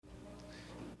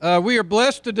We are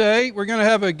blessed today. We're going to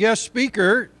have a guest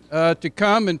speaker to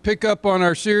come and pick up on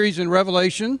our series in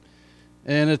Revelation,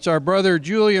 and it's our brother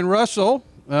Julian Russell,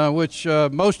 which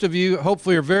most of you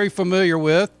hopefully are very familiar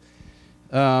with.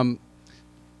 Julian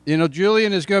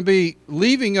is going to be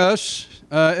leaving us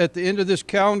at the end of this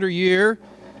calendar year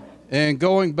and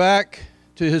going back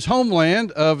to his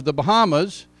homeland of the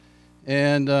Bahamas,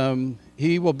 and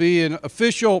he will be an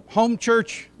official home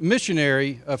church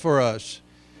missionary for us.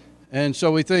 And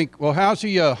so we think, well, how's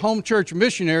he a home church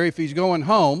missionary if he's going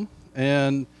home?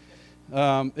 And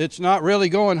it's not really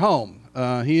going home.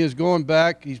 He is going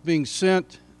back. He's being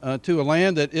sent to a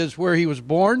land that is where he was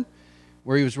born,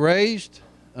 where he was raised,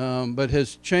 but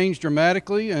has changed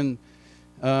dramatically. And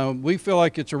we feel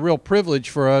like it's a real privilege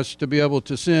for us to be able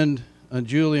to send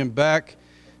Julian back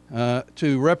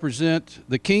to represent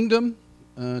the kingdom,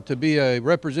 to be a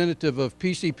representative of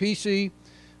PCPC,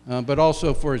 but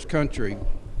also for his country.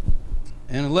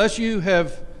 And unless you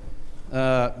have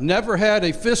never had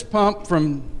a fist pump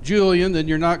from Julian, then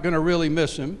you're not going to really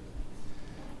miss him.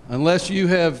 Unless you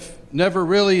have never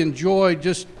really enjoyed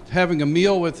just having a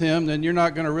meal with him, then you're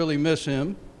not going to really miss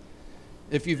him.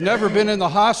 If you've never been in the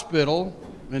hospital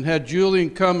and had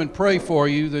Julian come and pray for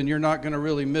you, then you're not going to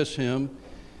really miss him.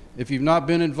 If you've not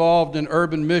been involved in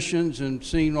urban missions and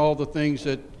seen all the things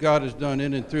that God has done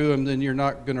in and through him, then you're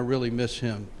not going to really miss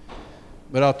him.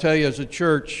 But I'll tell you, as a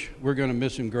church, we're going to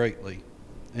miss him greatly.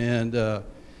 And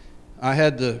I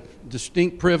had the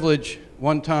distinct privilege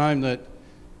one time that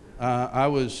I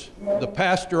was the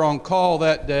pastor on call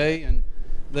that day, and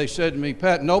they said to me,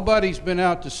 Pat, nobody's been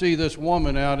out to see this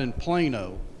woman out in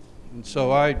Plano. And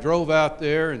so I drove out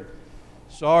there and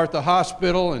saw her at the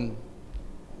hospital and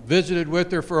visited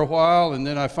with her for a while, and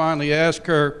then I finally asked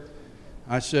her,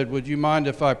 I said, would you mind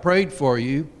if I prayed for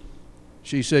you?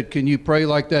 She said, can you pray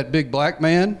like that big black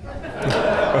man?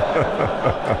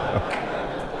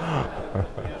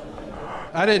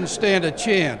 I didn't stand a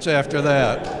chance after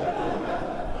that.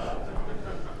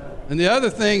 And the other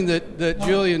thing that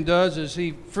Julian does is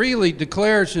he freely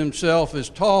declares himself as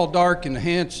tall, dark, and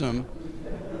handsome,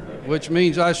 which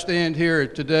means I stand here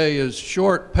today as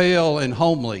short, pale, and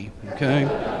homely, okay?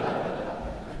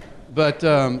 But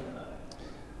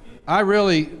I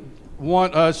really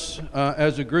want us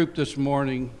as a group this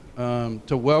morning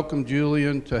to welcome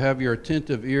Julian, to have your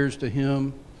attentive ears to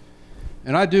him.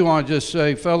 And I do want to just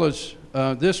say, fellas,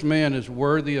 this man is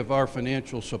worthy of our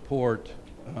financial support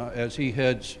as he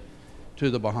heads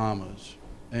to the Bahamas.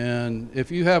 And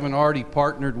if you haven't already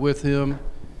partnered with him,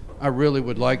 I really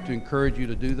would like to encourage you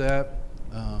to do that.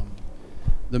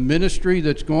 The ministry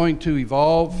that's going to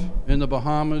evolve in the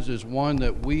Bahamas is one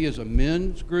that we as a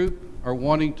men's group are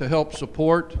wanting to help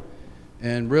support.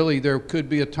 And really, there could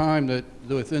be a time that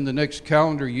within the next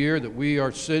calendar year that we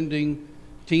are sending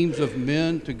teams of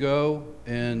men to go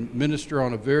and minister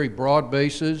on a very broad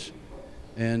basis.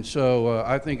 And so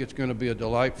I think it's going to be a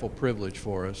delightful privilege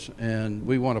for us, and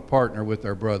we want to partner with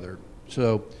our brother.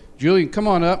 So Julian, come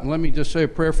on up, and let me just say a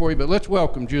prayer for you, but let's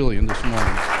welcome Julian this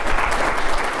morning.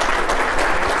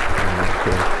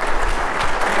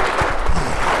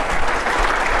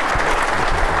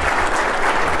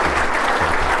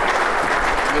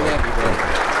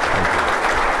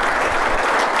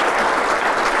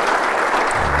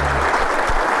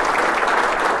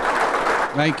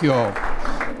 Thank you all.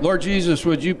 Lord Jesus,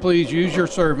 would you please use your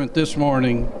servant this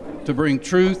morning to bring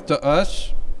truth to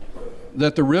us,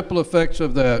 that the ripple effects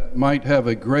of that might have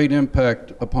a great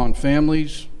impact upon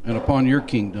families and upon your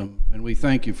kingdom. And we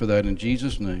thank you for that in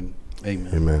Jesus' name.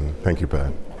 Amen. Amen. Thank you,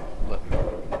 Pat.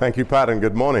 Thank you, Pat, and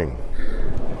good morning.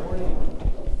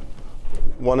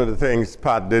 One of the things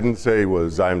Pat didn't say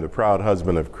was, I'm the proud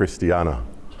husband of Christiana.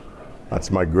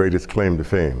 That's my greatest claim to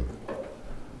fame.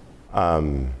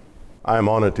 I'm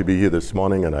honored to be here this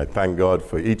morning, and I thank God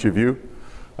for each of you.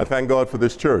 I thank God for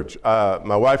this church.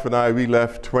 My wife and I, we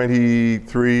left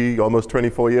 23, almost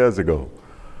 24 years ago.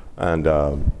 And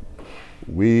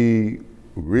we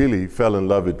really fell in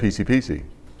love with PCPC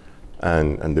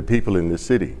and the people in this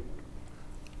city.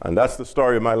 And that's the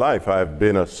story of my life. I've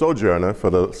been a sojourner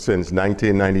since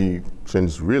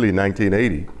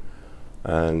 1980.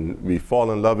 And we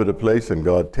fall in love with a place, and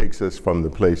God takes us from the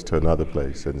place to another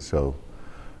place. And so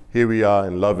here we are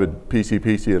in love with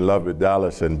PCPC, in love with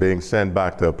Dallas, and being sent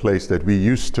back to a place that we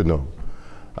used to know.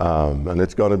 And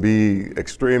it's going to be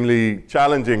extremely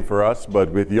challenging for us,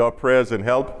 but with your prayers and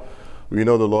help, we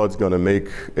know the Lord's going to make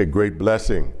a great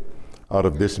blessing out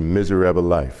of this miserable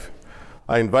life.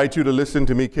 I invite you to listen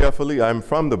to me carefully. I'm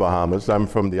from the Bahamas. I'm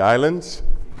from the islands,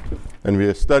 and we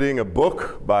are studying a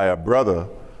book by a brother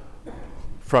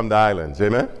from the islands.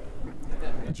 Amen?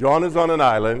 John is on an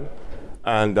island,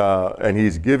 and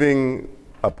he's giving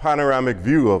a panoramic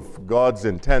view of God's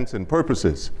intents and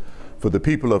purposes for the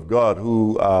people of God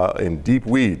who are in deep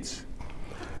weeds.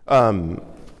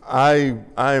 I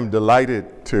am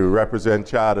delighted to represent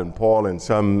Chad and Paul in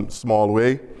some small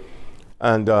way.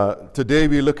 And today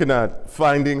we're looking at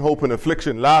finding hope in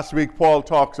affliction. Last week, Paul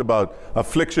talks about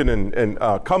affliction and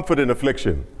comfort in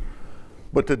affliction.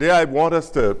 But today I want us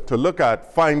to look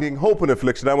at finding hope in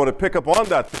affliction. I want to pick up on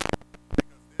that because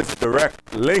there's a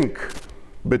direct link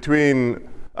between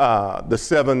the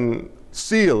 7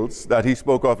 seals that he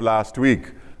spoke of last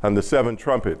week and the 7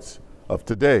 trumpets of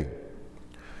today.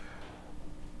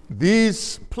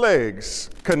 These plagues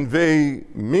convey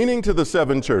meaning to the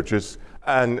 7 churches,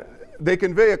 and they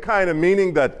convey a kind of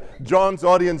meaning that John's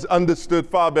audience understood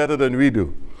far better than we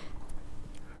do.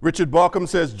 Richard Bauckham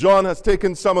says, John has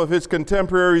taken some of his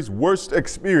contemporaries' worst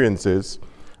experiences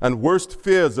and worst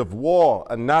fears of war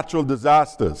and natural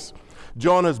disasters.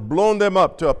 John has blown them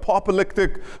up to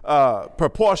apocalyptic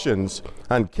proportions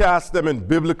and cast them in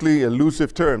biblically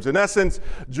elusive terms. In essence,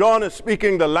 John is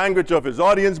speaking the language of his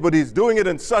audience, but he's doing it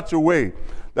in such a way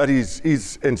that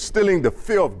he's instilling the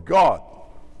fear of God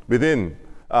within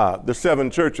the 7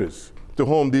 churches to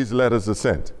whom these letters are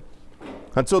sent.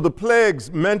 And so the plagues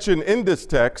mentioned in this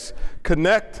text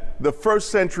connect the first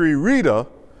century reader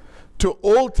to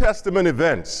Old Testament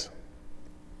events.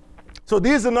 So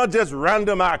these are not just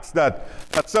random acts that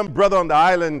some brother on the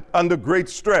island under great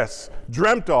stress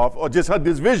dreamt of or just had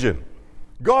this vision.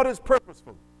 God is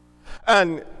purposeful.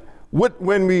 And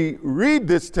when we read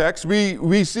this text,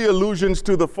 we see allusions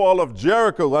to the fall of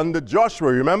Jericho under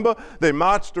Joshua. Remember? They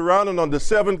marched around, and on the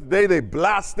 7th day they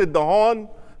blasted the horn,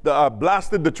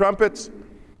 blasted the trumpets,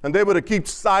 and they were to keep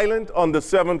silent on the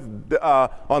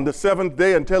 7th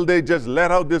day until they just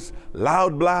let out this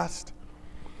loud blast.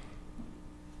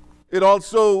 It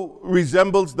also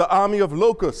resembles the army of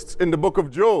locusts in the book of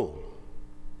Joel,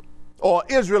 or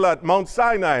Israel at Mount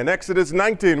Sinai in Exodus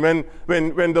 19,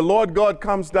 when the Lord God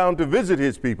comes down to visit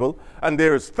his people, and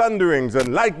there's thunderings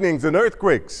and lightnings and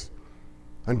earthquakes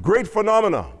and great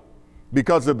phenomena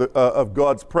because of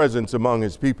God's presence among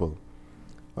his people.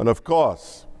 And of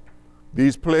course,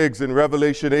 these plagues in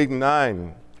Revelation 8 and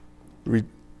 9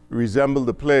 resemble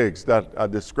the plagues that are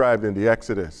described in the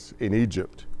Exodus in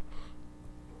Egypt.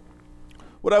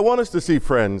 What I want us to see,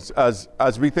 friends,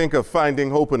 as we think of finding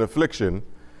hope in affliction,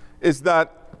 is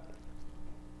that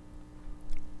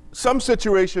some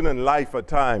situation in life at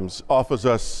times offers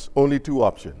us only 2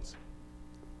 options.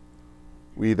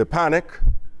 We either panic,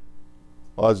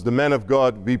 or as the men of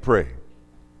God, we pray.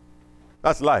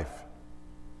 That's life.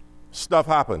 Stuff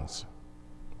happens.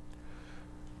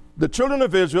 The children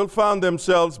of Israel found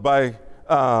themselves by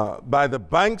the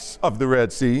banks of the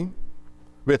Red Sea,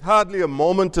 with hardly a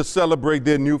moment to celebrate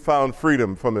their newfound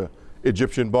freedom from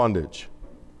Egyptian bondage.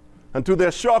 And to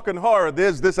their shock and horror,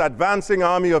 there's this advancing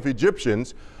army of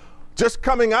Egyptians just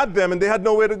coming at them, and they had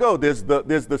nowhere to go. There's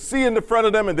the sea in the front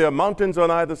of them, and there are mountains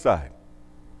on either side.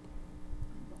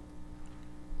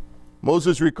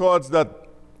 Moses records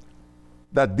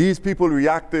that these people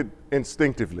reacted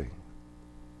instinctively.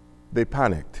 They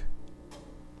panicked.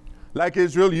 Like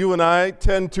Israel, you and I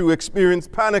tend to experience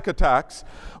panic attacks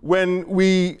when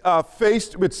we are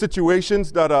faced with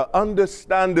situations that are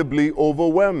understandably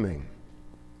overwhelming.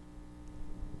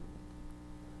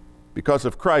 Because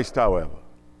of Christ, however,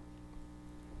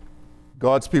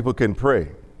 God's people can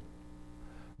pray.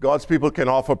 God's people can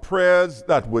offer prayers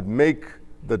that would make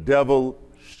the devil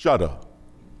shudder.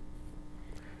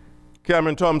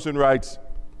 Cameron Thompson writes,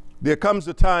 "There comes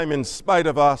a time, in spite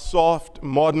of our soft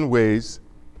modern ways,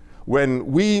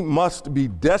 when we must be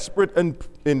desperate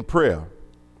in prayer,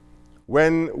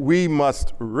 when we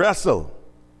must wrestle,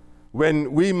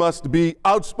 when we must be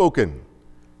outspoken,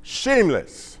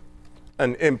 shameless,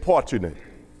 and importunate."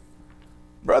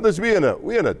 Brothers, we're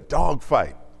in a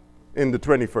dogfight in the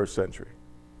 21st century.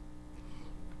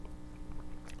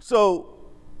 So,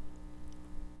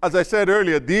 as I said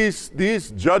earlier, these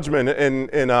judgment in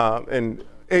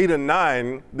 8 and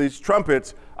 9, these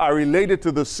trumpets are related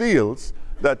to the seals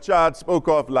that Chad spoke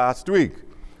of last week.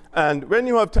 And when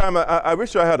you have time, I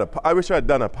wish I had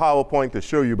done a PowerPoint to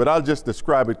show you, but I'll just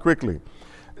describe it quickly.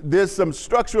 There's some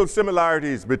structural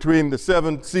similarities between the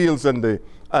 7 seals and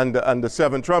the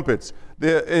 7 trumpets.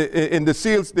 In the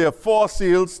seals, there are 4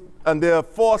 seals, and there are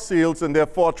 4 seals, and there are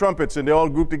 4 trumpets, and they're all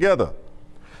grouped together.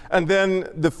 And then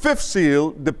the 5th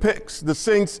seal depicts the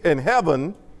saints in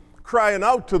heaven crying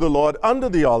out to the Lord under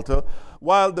the altar,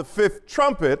 while the 5th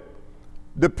trumpet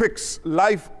depicts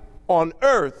life on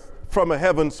earth from a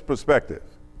heaven's perspective.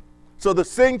 So the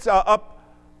saints are up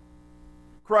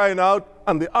crying out,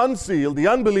 and the unsealed, the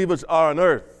unbelievers, are on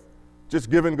earth, just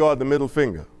giving God the middle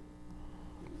finger.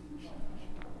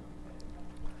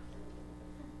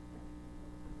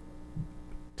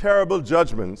 Terrible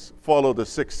judgments follow the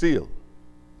sixth seal.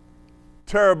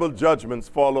 Terrible judgments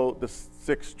follow the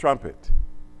sixth trumpet.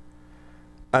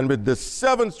 And with the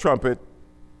seventh trumpet,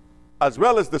 as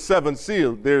well as the seventh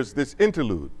seal, there's this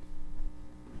interlude.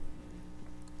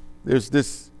 There's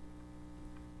this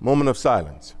moment of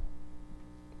silence.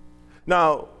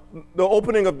 Now, the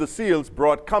opening of the seals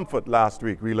brought comfort last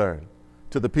week, we learned,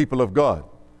 to the people of God.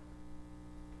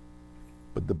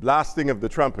 But the blasting of the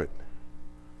trumpet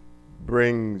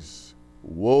brings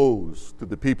woes to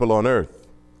the people on earth.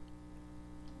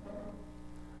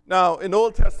 Now, in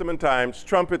Old Testament times,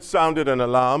 trumpets sounded an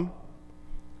alarm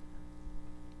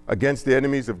against the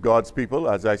enemies of God's people.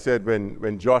 As I said,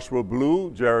 when Joshua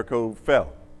blew, Jericho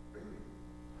fell.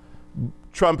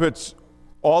 Trumpets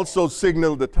also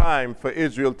signaled the time for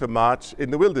Israel to march in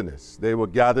the wilderness. They were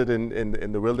gathered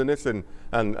in the wilderness, and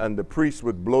the priests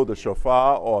would blow the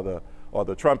shofar or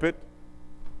the trumpet,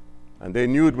 and they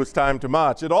knew it was time to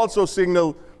march. It also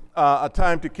signaled a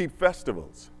time to keep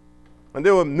festivals. And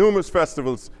there were numerous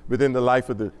festivals within the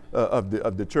life of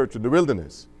the church in the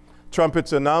wilderness.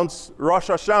 Trumpets announced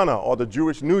Rosh Hashanah, or the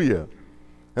Jewish New Year.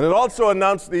 And it also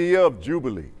announced the year of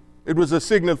Jubilee. It was a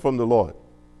signal from the Lord.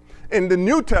 In the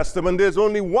New Testament, there's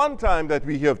only one time that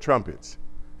we hear of trumpets.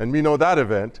 And we know that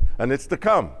event, and it's to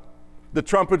come. The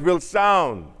trumpet will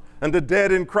sound, and the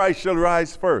dead in Christ shall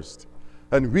rise first.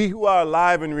 And we who are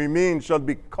alive and remain shall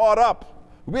be caught up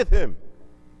with him.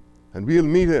 And we'll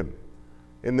meet him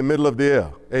in the middle of the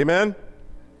air. Amen?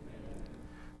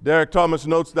 Derek Thomas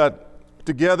notes that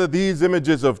together these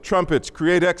images of trumpets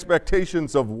create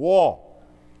expectations of war,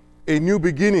 a new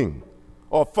beginning,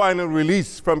 or final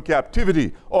release from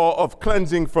captivity, or of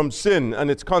cleansing from sin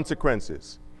and its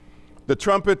consequences. The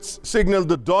trumpets signal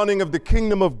the dawning of the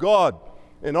kingdom of God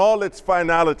in all its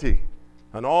finality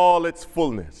and all its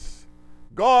fullness.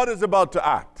 God is about to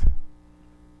act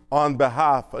on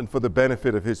behalf and for the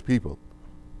benefit of his people.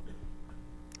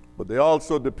 But they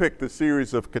also depict a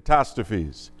series of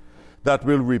catastrophes that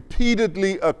will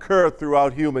repeatedly occur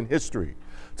throughout human history.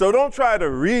 So don't try to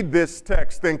read this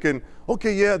text thinking,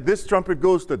 okay, yeah, this trumpet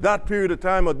goes to that period of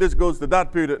time, or this goes to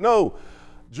that period. No,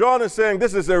 John is saying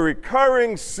this is a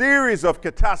recurring series of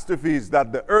catastrophes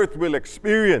that the earth will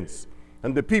experience,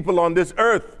 and the people on this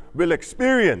earth will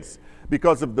experience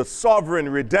because of the sovereign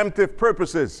redemptive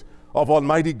purposes of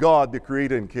Almighty God, the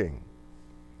Creator and King.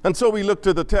 And so we look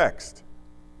to the text.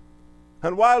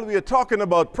 And while we are talking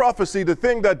about prophecy, the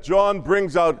thing that John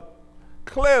brings out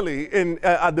clearly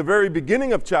at the very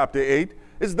beginning of chapter 8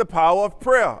 is the power of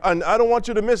prayer. And I don't want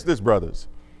you to miss this, brothers.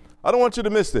 I don't want you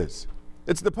to miss this.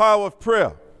 It's the power of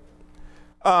prayer.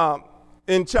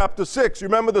 In chapter 6,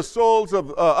 remember the souls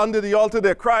of under the altar,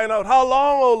 they're crying out, "How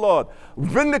long, O Lord?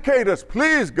 Vindicate us,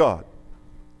 please, God."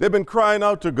 They've been crying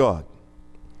out to God.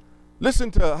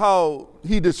 Listen to how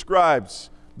he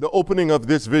describes the opening of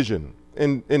this vision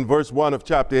in verse 1 of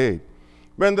chapter 8.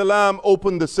 When the Lamb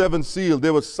opened the seventh seal,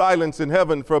 there was silence in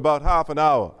heaven for about half an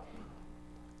hour.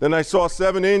 Then I saw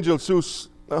 7 angels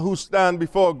who stand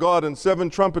before God, and 7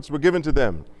 trumpets were given to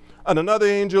them. And another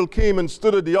angel came and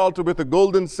stood at the altar with a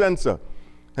golden censer.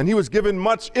 And he was given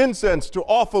much incense to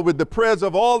offer with the prayers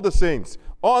of all the saints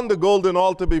on the golden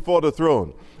altar before the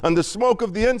throne. And the smoke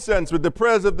of the incense with the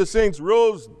prayers of the saints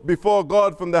rose before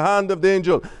God from the hand of the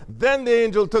angel. Then the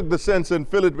angel took the censer and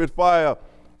filled it with fire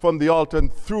from the altar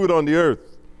and threw it on the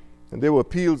earth. And there were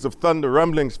peals of thunder,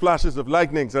 rumblings, flashes of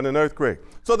lightnings, and an earthquake.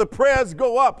 So the prayers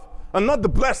go up, and not the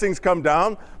blessings come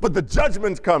down, but the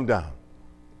judgments come down.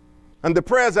 And the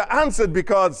prayers are answered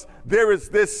because there's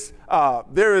this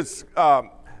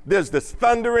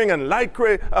thundering and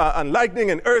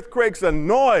lightning and earthquakes and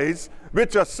noise,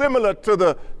 which are similar to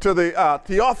the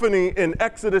theophany in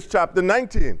Exodus chapter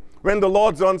 19, when the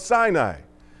Lord's on Sinai.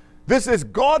 This is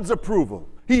God's approval.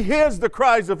 He hears the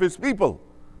cries of his people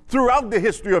throughout the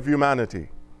history of humanity.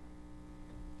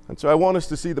 And so I want us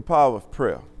to see the power of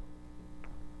prayer.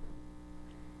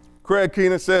 Craig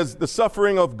Keener says, the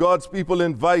suffering of God's people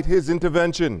invite his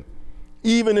intervention,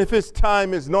 even if his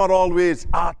time is not always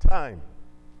our time.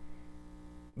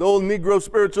 The old Negro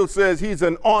spiritual says he's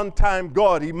an on-time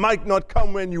God. He might not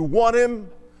come when you want him,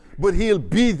 but he'll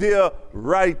be there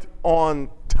right on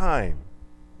time.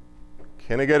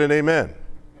 Can I get an amen?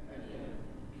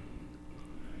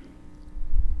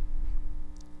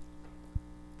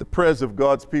 The prayers of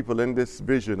God's people in this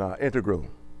vision are integral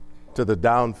to the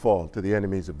downfall to the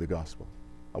enemies of the gospel.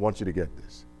 I want you to get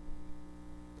this.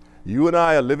 You and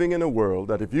I are living in a world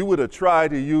that if you were to try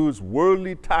to use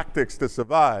worldly tactics to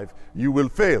survive, you will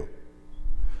fail.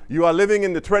 You are living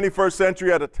in the 21st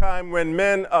century at a time when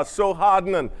men are so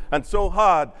hardened and so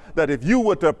hard that if you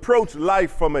were to approach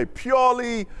life from a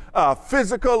purely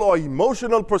physical or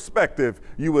emotional perspective,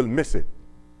 you will miss it.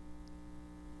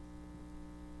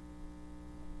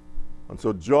 And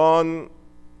so John,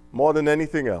 more than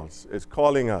anything else, is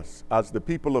calling us as the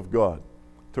people of God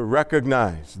to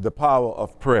recognize the power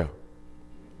of prayer.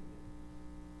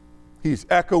 He's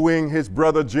echoing his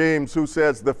brother James, who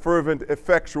says the fervent,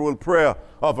 effectual prayer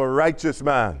of a righteous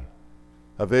man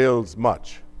avails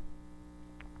much.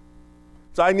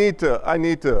 So I need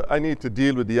to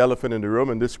deal with the elephant in the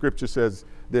room, and this scripture says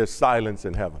there's silence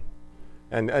in heaven.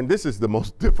 And this is the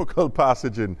most difficult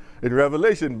passage in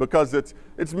Revelation because it's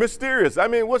mysterious. I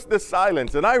mean, what's this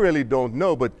silence? And I really don't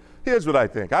know, but here's what I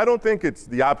think. I don't think it's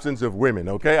the absence of women,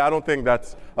 okay? I don't think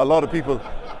that's a lot of people.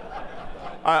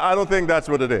 I don't think that's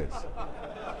what it is.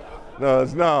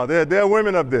 No, there are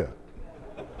women up there.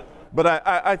 But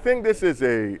I think this is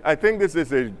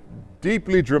a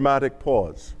deeply dramatic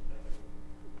pause.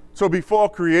 So before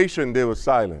creation, there was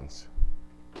silence.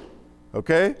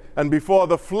 Okay? And before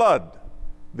the flood,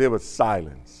 there was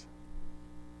silence.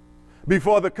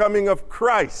 Before the coming of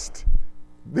Christ,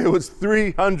 there was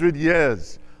 300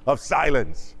 years of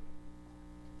silence.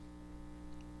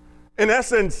 In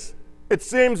essence, it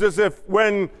seems as if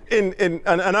when and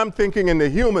I'm thinking in the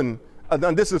human,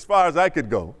 and this is as far as I could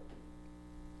go.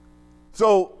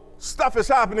 So stuff is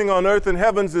happening on earth and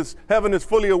heaven is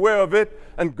fully aware of it,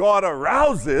 and God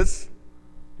arouses.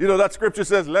 You know, that scripture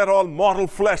says, let all mortal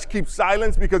flesh keep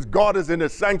silence because God is in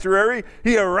his sanctuary.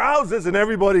 He arouses and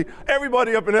everybody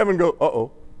up in heaven go,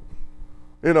 uh-oh.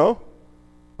 You know,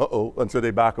 uh-oh, and so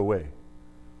they back away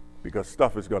because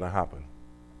stuff is going to happen.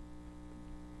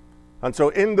 And so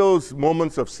in those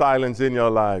moments of silence in your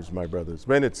lives, my brothers,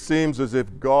 when it seems as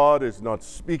if God is not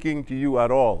speaking to you at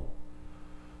all,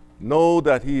 know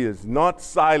that he is not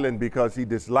silent because he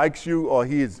dislikes you or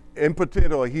he is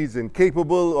impotent or he's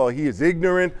incapable or he is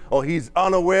ignorant or he's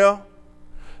unaware.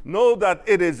 Know that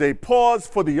it is a pause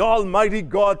for the Almighty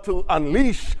God to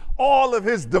unleash all of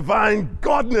his divine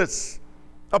godness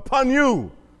upon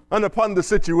you and upon the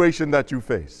situation that you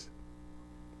face.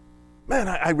 Man,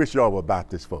 I wish y'all were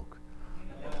Baptist folk.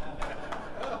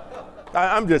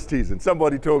 I'm just teasing.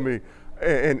 Somebody told me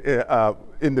in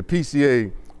the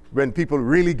PCA, when people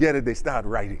really get it, they start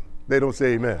writing. They don't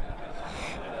say amen.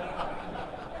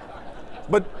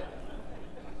 But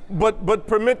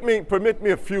permit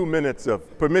me a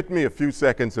few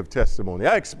seconds of testimony.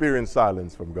 I experienced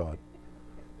silence from God.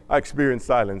 I experienced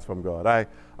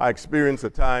a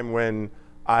time when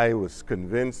I was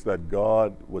convinced that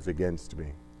God was against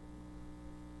me.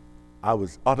 I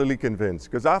was utterly convinced,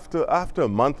 because after a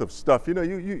month of stuff, you know,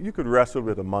 you could wrestle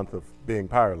with a month of being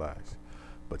paralyzed.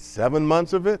 But 7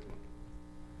 months of it,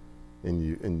 and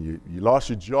you lost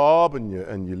your job, and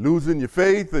you're losing your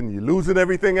faith, and you're losing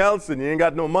everything else, and you ain't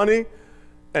got no money,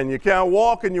 and you can't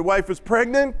walk, and your wife is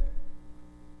pregnant,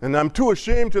 and I'm too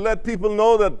ashamed to let people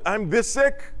know that I'm this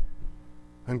sick,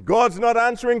 and God's not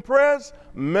answering prayers.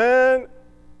 Man,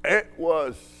 it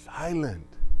was silent.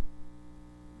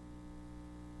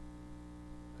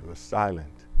 It was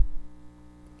silent.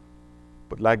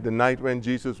 But like the night when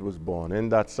Jesus was born, in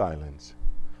that silence,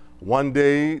 one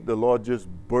day the Lord just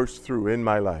burst through in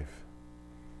my life.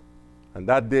 And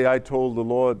that day I told the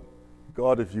Lord,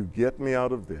 God, if you get me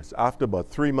out of this, after about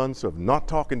 3 months of not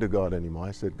talking to God anymore,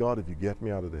 I said, God, if you get me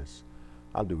out of this,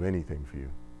 I'll do anything for you.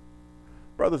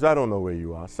 Brothers, I don't know where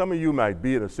you are. Some of you might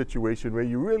be in a situation where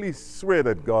you really swear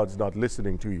that God's not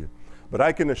listening to you. But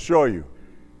I can assure you,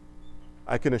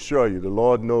 the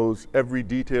Lord knows every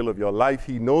detail of your life.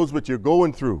 He knows what you're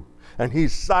going through. And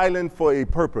he's silent for a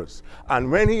purpose.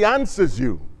 And when he answers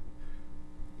you,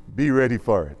 be ready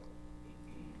for it.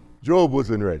 Job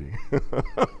wasn't ready.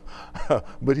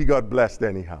 But he got blessed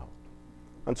anyhow.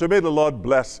 And so may the Lord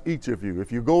bless each of you.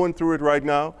 If you're going through it right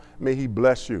now, may he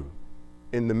bless you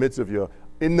in the midst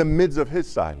of his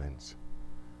silence.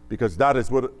 Because that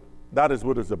is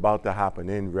what is about to happen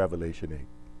in Revelation 8.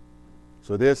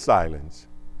 So there's silence.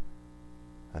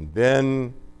 And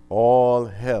then all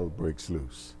hell breaks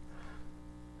loose.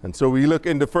 And so we look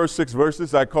in the first 6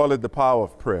 verses, I call it the power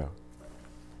of prayer.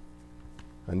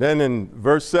 And then in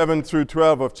verse 7 through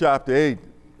 12 of chapter 8,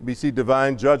 we see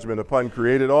divine judgment upon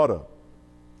created order.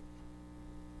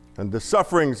 And the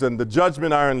sufferings and the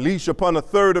judgment are unleashed upon a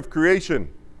third of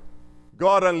creation.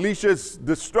 God unleashes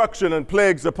destruction and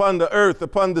plagues upon the earth,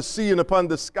 upon the sea, and upon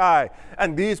the sky.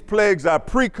 And these plagues are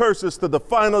precursors to the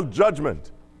final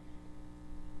judgment.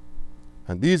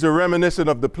 And these are reminiscent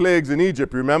of the plagues in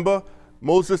Egypt, remember?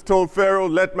 Moses told Pharaoh,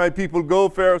 let my people go.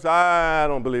 Pharaoh said, I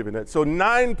don't believe in it. So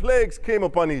 9 plagues came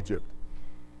upon Egypt.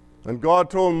 And God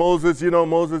told Moses, you know,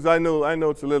 Moses, I know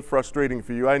it's a little frustrating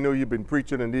for you. I know you've been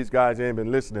preaching and these guys ain't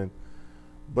been listening.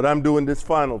 But I'm doing this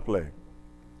final plague.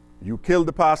 You kill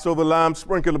the Passover lamb,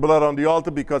 sprinkle the blood on the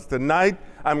altar, because tonight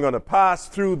I'm going to pass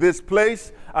through this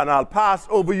place and I'll pass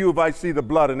over you if I see the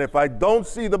blood. And if I don't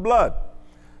see the blood,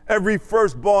 every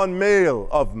firstborn male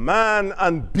of man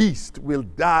and beast will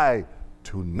die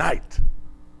tonight.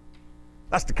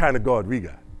 That's the kind of God we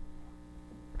got.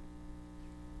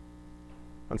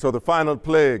 And so the final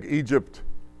plague, Egypt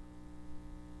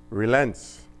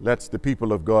relents, lets the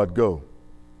people of God go.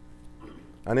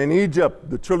 And in Egypt,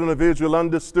 the children of Israel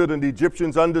understood, and the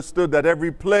Egyptians understood, that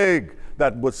every plague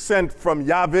that was sent from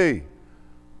Yahweh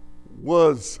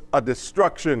was a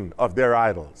destruction of their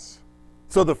idols.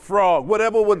 So the frog,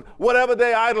 whatever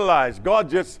they idolized, God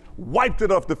just wiped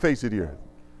it off the face of the earth.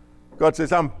 God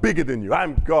says, I'm bigger than you.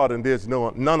 I'm God, and there's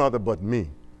none other but me.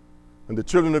 And the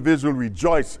children of Israel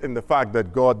rejoice in the fact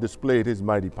that God displayed his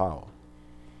mighty power.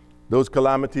 Those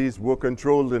calamities were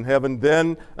controlled in heaven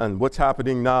then, and what's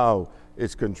happening now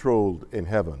is controlled in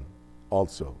heaven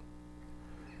also.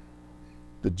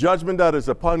 The judgment that is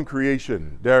upon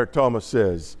creation, Derek Thomas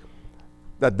says,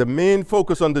 that the main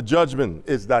focus on the judgment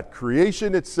is that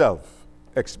creation itself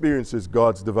experiences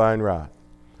God's divine wrath.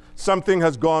 Something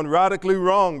has gone radically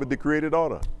wrong with the created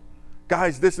order.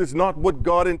 Guys, this is not what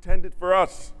God intended for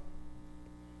us.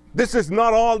 This is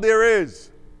not all there is.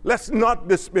 Let's not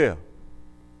despair.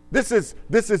 This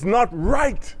is not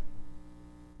right.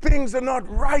 Things are not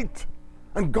right.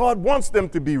 And God wants them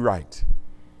to be right.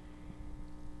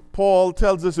 Paul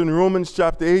tells us in Romans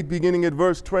chapter 8, beginning at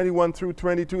verse 21 through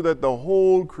 22, that the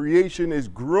whole creation is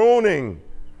groaning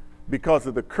because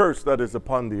of the curse that is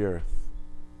upon the earth.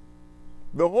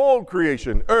 The whole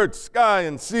creation, earth, sky,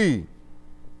 and sea.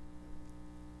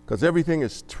 Because everything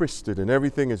is twisted and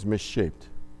everything is misshaped.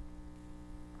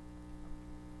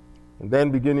 And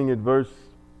then beginning at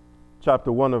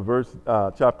chapter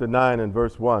 9 and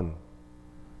verse 1,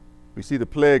 we see the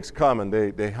plagues come and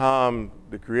they harm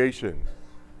the creation.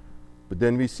 But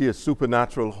then we see a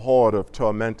supernatural horde of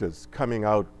tormentors coming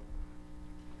out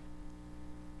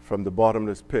from the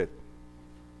bottomless pit.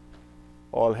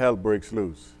 All hell breaks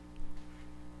loose,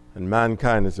 and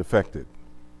mankind is affected.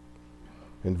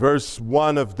 In verse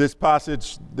 1 of this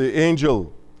passage, the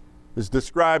angel is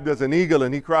described as an eagle,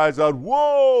 and he cries out,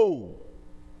 "Woe!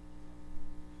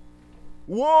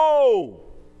 Woe!"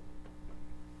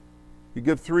 He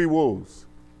gives 3 woes.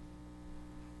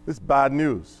 This is bad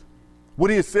news. What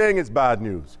he is saying is bad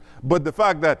news. But the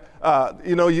fact that,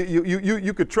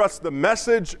 you could trust the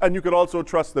message and you could also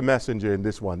trust the messenger in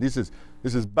this one. This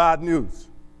is bad news.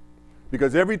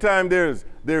 Because every time there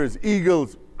is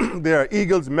eagles, there are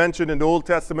eagles mentioned in the Old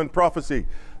Testament prophecy.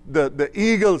 The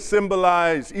eagle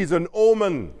symbolizes, he's an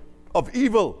omen of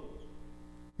evil.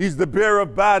 He's the bearer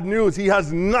of bad news. He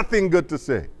has nothing good to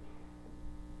say.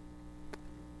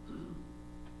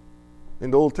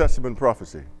 In the Old Testament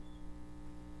prophecy.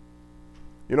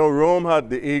 You know, Rome had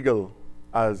the eagle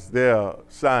as their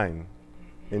sign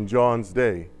in John's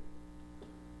day.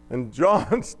 And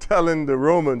John's telling the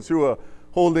Romans who are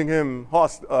holding him,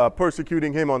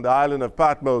 persecuting him on the island of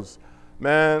Patmos,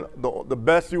 man, the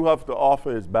best you have to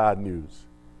offer is bad news.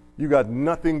 You got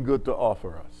nothing good to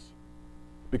offer us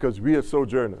because we are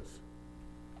sojourners.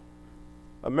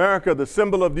 America, the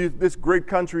symbol of this great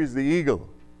country is the eagle.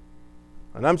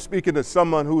 And I'm speaking to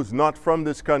someone who is not from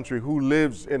this country, who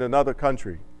lives in another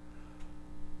country.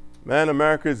 Man,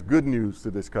 America is good news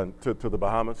to to the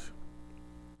Bahamas.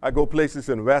 I go places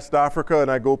in West Africa and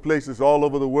I go places all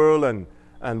over the world,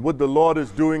 and what the Lord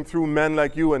is doing through men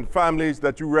like you and families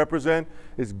that you represent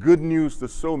is good news to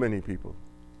so many people.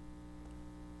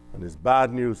 And it's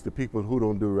bad news to people who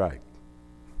don't do right.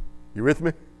 You with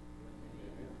me?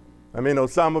 I mean,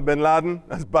 Osama bin Laden,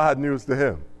 that's bad news to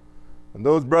him. And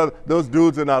those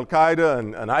dudes in Al-Qaeda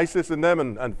and ISIS and them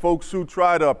and folks who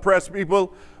try to oppress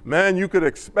people, man, you could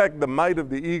expect the might of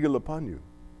the eagle upon you.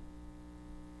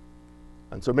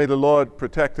 And so may the Lord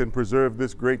protect and preserve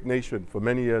this great nation for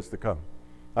many years to come.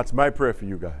 That's my prayer for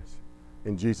you guys,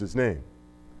 in Jesus' name.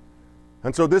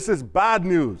 And so this is bad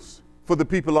news for the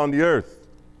people on the earth.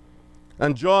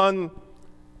 And John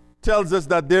tells us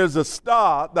that there's a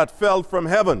star that fell from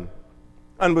heaven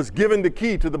and was given the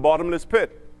key to the bottomless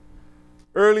pit.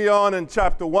 Early on in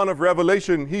chapter 1 of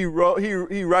Revelation, he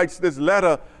writes this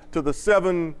letter to the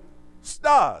 7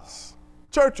 stars,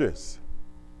 churches.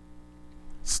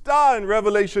 Star in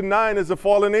Revelation 9 is a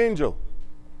fallen angel.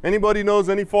 Anybody knows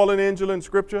any fallen angel in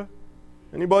Scripture?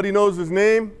 Anybody knows his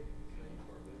name?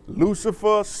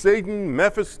 Lucifer, Satan,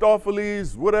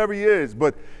 Mephistopheles, whatever he is.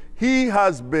 But he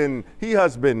has been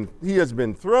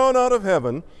thrown out of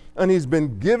heaven, and he's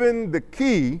been given the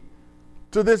key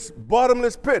to this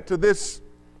bottomless pit, to this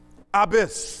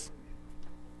abyss.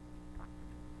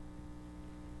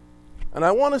 And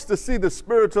I want us to see the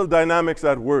spiritual dynamics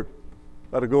at work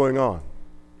that are going on.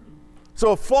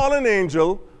 So a fallen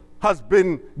angel has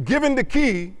been given the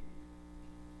key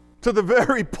to the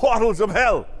very portals of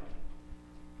hell.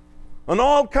 And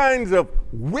all kinds of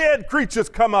weird creatures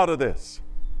come out of this.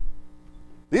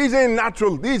 These ain't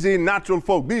natural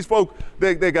folk. These folk,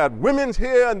 they got women's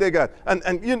hair, and they got,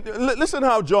 and you, listen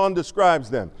how John describes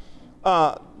them.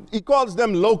 He calls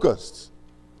them locusts.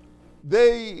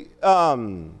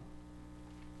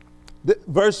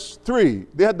 Verse 3,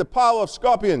 they had the power of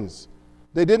scorpions.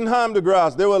 They didn't harm the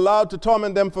grass. They were allowed to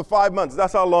torment them for 5 months.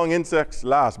 That's how long insects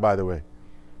last, by the way.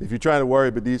 If you're trying to worry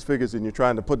about these figures and you're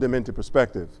trying to put them into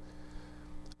perspective.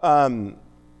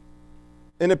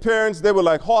 In appearance, they were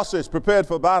like horses prepared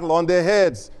for battle. On their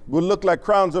heads would look like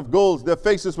crowns of gold. Their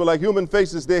faces were like human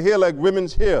faces. Their hair like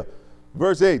women's hair.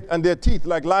 Verse 8, and their teeth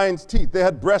like lions' teeth. They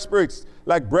had breastplates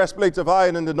like breastplates of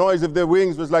iron, and the noise of their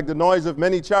wings was like the noise of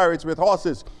many chariots with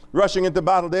horses rushing into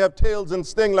battle. They have tails and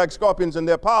sting like scorpions, and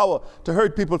their power to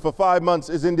hurt people for 5 months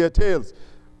is in their tails.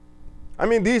 I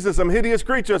mean, these are some hideous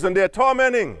creatures, and they're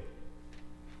tormenting.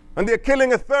 And they're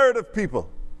killing a third of people.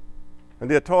 And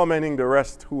they're tormenting the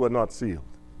rest who are not sealed.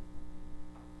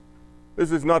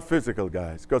 This is not physical,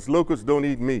 guys, because locusts don't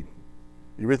eat meat.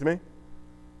 You with me?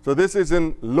 So this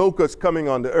isn't locusts coming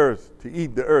on the earth to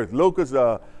eat the earth. Locusts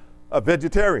are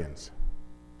vegetarians.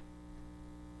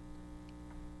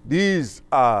 These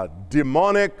are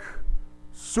demonic,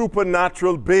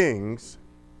 supernatural beings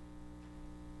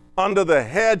under the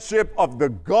headship of the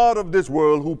God of this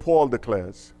world, who Paul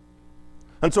declares.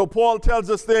 And so Paul tells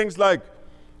us things like,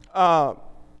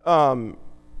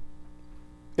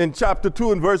 in chapter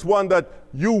 2 and verse 1, that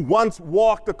you once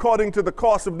walked according to the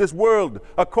course of this world,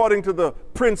 according to the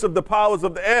prince of the powers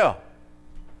of the air.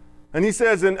 And he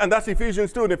says, and that's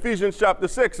Ephesians 2, in Ephesians chapter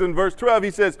 6 and verse 12,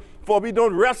 he says, for we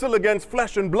don't wrestle against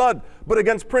flesh and blood, but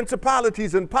against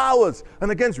principalities and powers,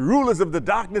 and against rulers of the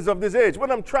darkness of this age.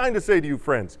 What I'm trying to say to you,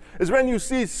 friends, is when you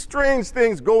see strange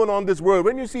things going on in this world,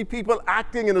 when you see people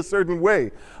acting in a certain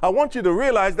way, I want you to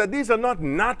realize that these are not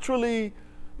natural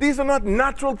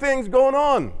things going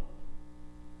on.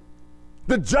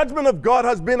 The judgment of God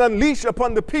has been unleashed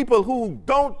upon the people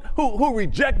who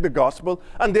reject the gospel,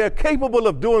 and they're capable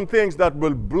of doing things that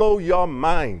will blow your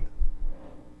mind.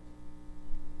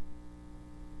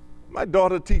 My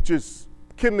daughter teaches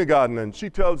kindergarten, and she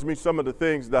tells me some of the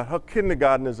things that her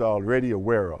kindergartners are already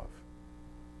aware of.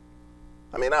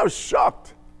 I mean, I was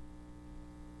shocked.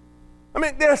 I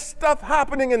mean, there's stuff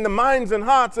happening in the minds and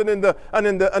hearts and in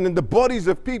the bodies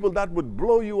of people that would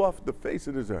blow you off the face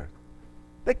of this earth.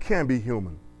 They can't be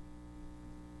human.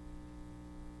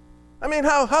 I mean,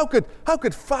 how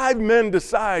could 5 men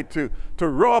decide to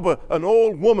rob an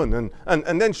old woman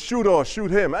and then shoot her or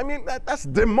shoot him? I mean, that's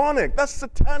demonic. That's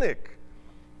satanic.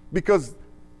 Because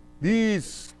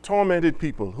these tormented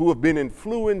people who have been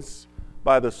influenced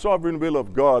by the sovereign will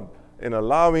of God in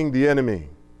allowing the enemy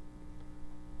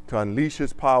to unleash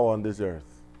his power on this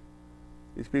earth,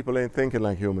 these people ain't thinking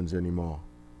like humans anymore.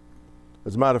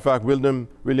 As a matter of fact, William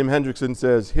Hendrickson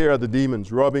says, here are the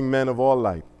demons robbing men of all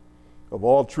light, of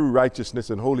all true righteousness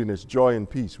and holiness, joy and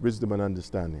peace, wisdom and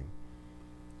understanding.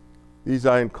 These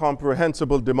are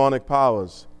incomprehensible demonic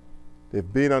powers.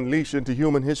 They've been unleashed into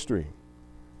human history,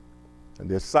 and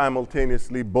they're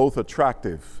simultaneously both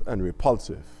attractive and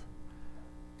repulsive.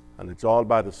 And it's all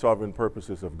by the sovereign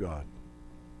purposes of God.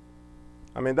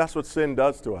 I mean, that's what sin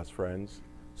does to us, friends.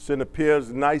 Sin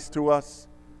appears nice to us,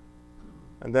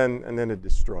 and then it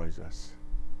destroys us.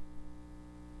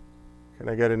 Can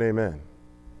I get an amen?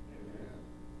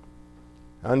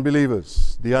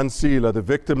 Unbelievers, the unsealed, are the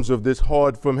victims of this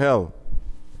horde from hell.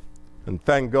 And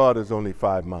thank God it's only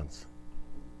 5 months.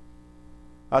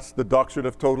 That's the doctrine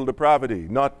of total depravity.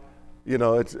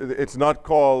 It's not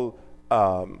called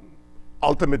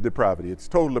ultimate depravity. It's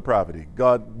total depravity.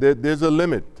 There's a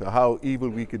limit to how evil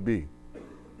we could be.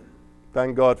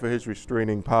 Thank God for his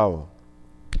restraining power.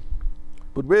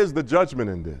 But where's the judgment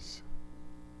in this?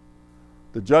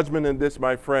 The judgment in this,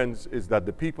 my friends, is that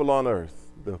the people on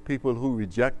earth, the people who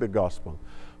reject the gospel,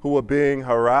 who are being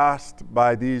harassed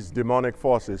by these demonic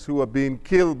forces, who are being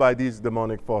killed by these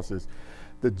demonic forces,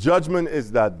 the judgment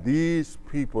is that these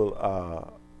people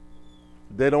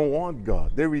they don't want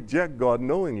God. They reject God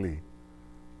knowingly.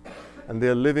 And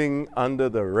they're living under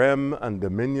the realm and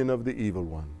dominion of the evil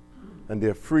one. and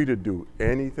they're free to do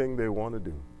anything they want to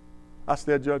do. That's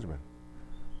their judgment.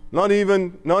 Not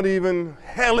even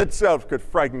hell itself could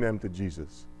frighten them to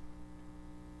Jesus.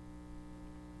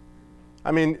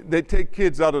 I mean, they take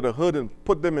kids out of the hood and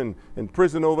put them in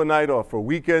prison overnight or for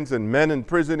weekends, and men in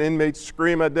prison, inmates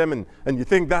scream at them, and you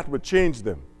think that would change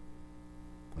them.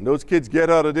 And those kids get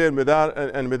out of there,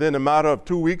 and within a matter of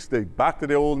 2 weeks, they're back to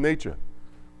their old nature.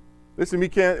 Listen,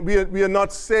 we are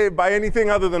not saved by anything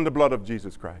other than the blood of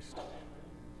Jesus Christ.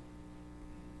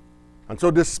 And so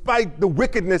despite the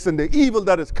wickedness and the evil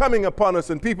that is coming upon us,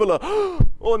 and people are,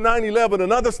 oh, 9/11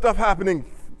 and other stuff happening,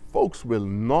 folks will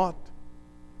not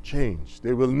change.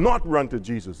 They will not run to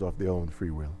Jesus of their own free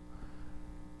will.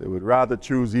 They would rather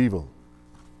choose evil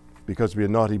because we are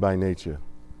naughty by nature.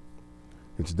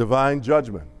 It's divine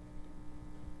judgment.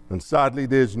 And sadly,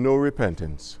 there's no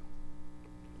repentance.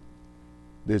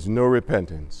 There's no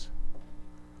repentance.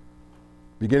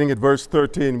 Beginning at verse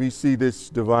 13, we see this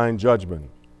divine judgment.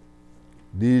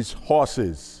 These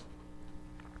horses,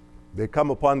 they come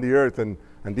upon the earth, and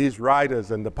these riders,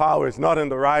 and the power is not in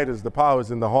the riders, the power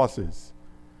is in the horses.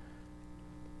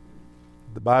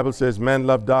 The Bible says men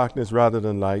love darkness rather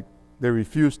than light. They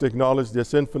refuse to acknowledge their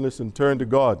sinfulness and turn to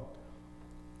God,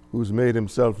 who's made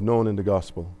himself known in the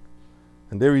gospel.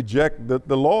 And they reject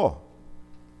the law.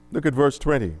 Look at verse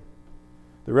 20.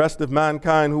 The rest of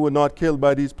mankind who were not killed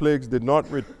by these plagues did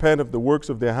not repent of the works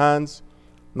of their hands,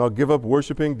 nor give up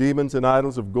worshiping demons and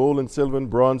idols of gold and silver and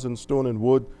bronze and stone and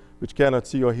wood, which cannot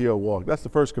see or hear or walk. That's the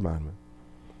first commandment.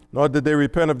 Nor did they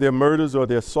repent of their murders or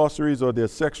their sorceries or their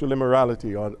sexual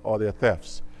immorality or their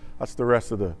thefts. That's the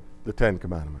rest of the 10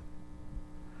 commandments.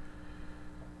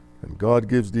 And God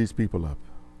gives these people up.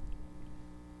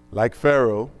 Like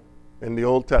Pharaoh in the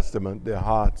Old Testament, their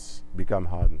hearts become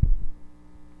hardened.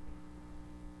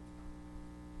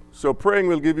 So praying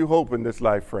will give you hope in this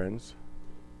life, friends.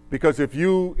 Because if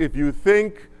you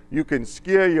think you can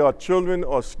scare your children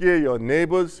or scare your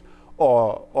neighbors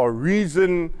or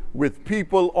reason with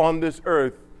people on this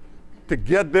earth to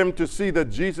get them to see that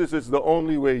Jesus is the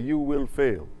only way, you will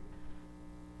fail.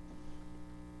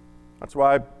 That's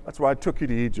why I took you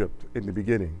to Egypt in the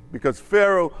beginning. Because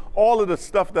Pharaoh, all of the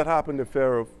stuff that happened to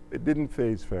Pharaoh, it didn't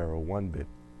faze Pharaoh one bit.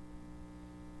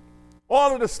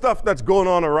 All of the stuff that's going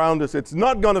on around us, it's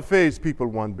not going to faze people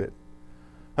one bit.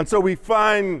 And so we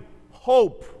find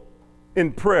hope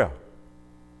in prayer.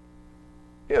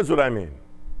 Here's what I mean.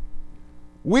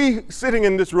 We, sitting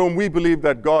in this room, we believe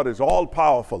that God is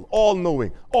all-powerful,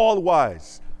 all-knowing,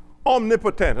 all-wise,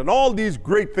 omnipotent, and all these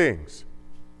great things.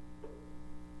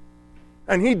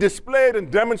 And he displayed and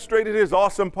demonstrated his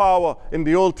awesome power in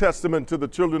the Old Testament to the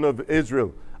children of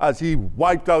Israel as he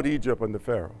wiped out Egypt and the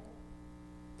Pharaoh.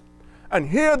 And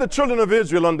here the children of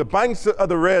Israel on the banks of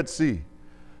the Red Sea,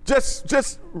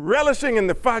 just relishing in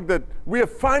the fact that we are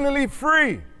finally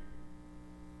free.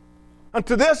 And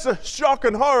to this shock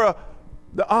and horror,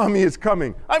 the army is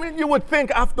coming. I mean, you would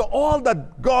think after all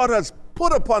that God has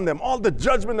put upon them, all the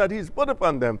judgment that he's put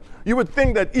upon them, you would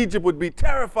think that Egypt would be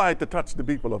terrified to touch the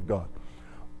people of God.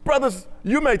 Brothers,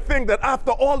 you may think that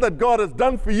after all that God has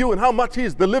done for you and how much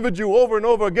he's delivered you over and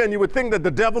over again, you would think that the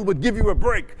devil would give you a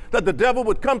break, that the devil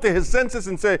would come to his senses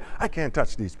and say, I can't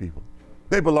touch these people.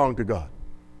 They belong to God.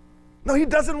 No, he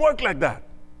doesn't work like that.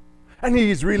 And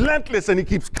he's relentless, and he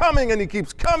keeps coming, and he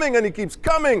keeps coming, and he keeps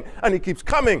coming, and he keeps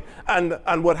coming.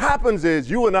 And what happens is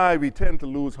you and I, we tend to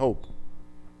lose hope.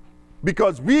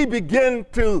 Because we begin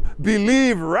to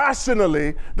believe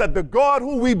rationally that the God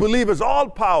who we believe is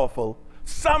all-powerful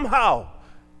somehow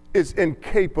is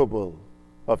incapable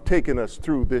of taking us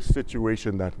through this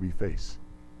situation that we face.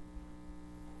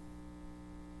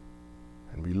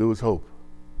 And we lose hope.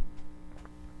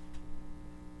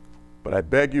 But I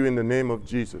beg you in the name of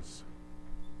Jesus,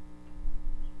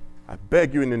 I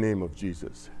beg you in the name of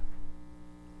Jesus,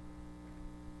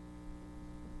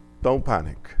 don't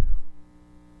panic.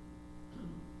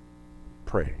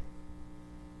 Pray.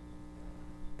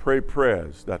 Pray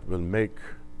prayers that will make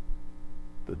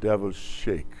the devil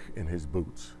shake in his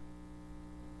boots,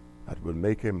 that will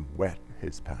make him wet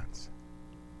his pants.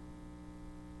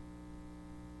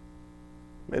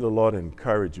 May the Lord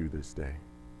encourage you this day.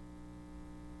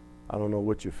 I don't know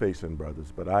what you're facing,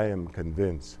 brothers, but I am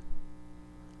convinced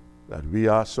that we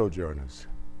are sojourners.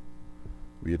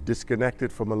 We are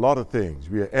disconnected from a lot of things.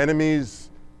 We are enemies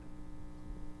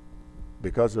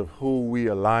because of who we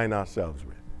align ourselves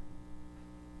with.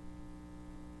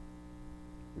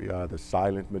 We are the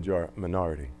silent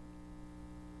minority.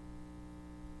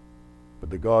 But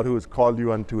the God who has called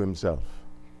you unto himself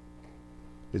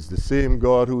is the same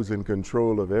God who is in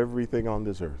control of everything on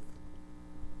this earth.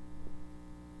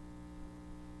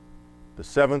 The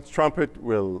seventh trumpet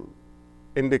will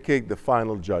indicate the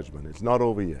final judgment. It's not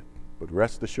over yet, but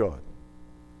rest assured,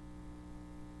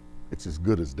 it's as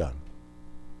good as done.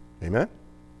 Amen?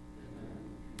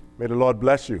 May the Lord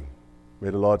bless you.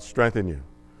 May the Lord strengthen you.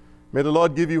 May the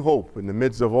Lord give you hope in the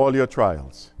midst of all your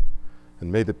trials.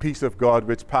 And may the peace of God,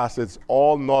 which passes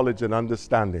all knowledge and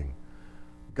understanding,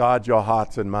 guard your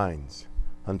hearts and minds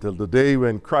until the day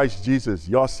when Christ Jesus,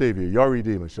 your Savior, your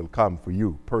Redeemer, shall come for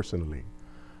you personally.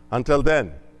 Until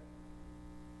then,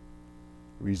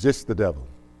 resist the devil.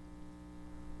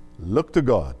 Look to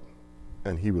God,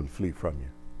 and he will flee from you.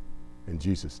 In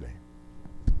Jesus' name,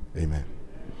 amen.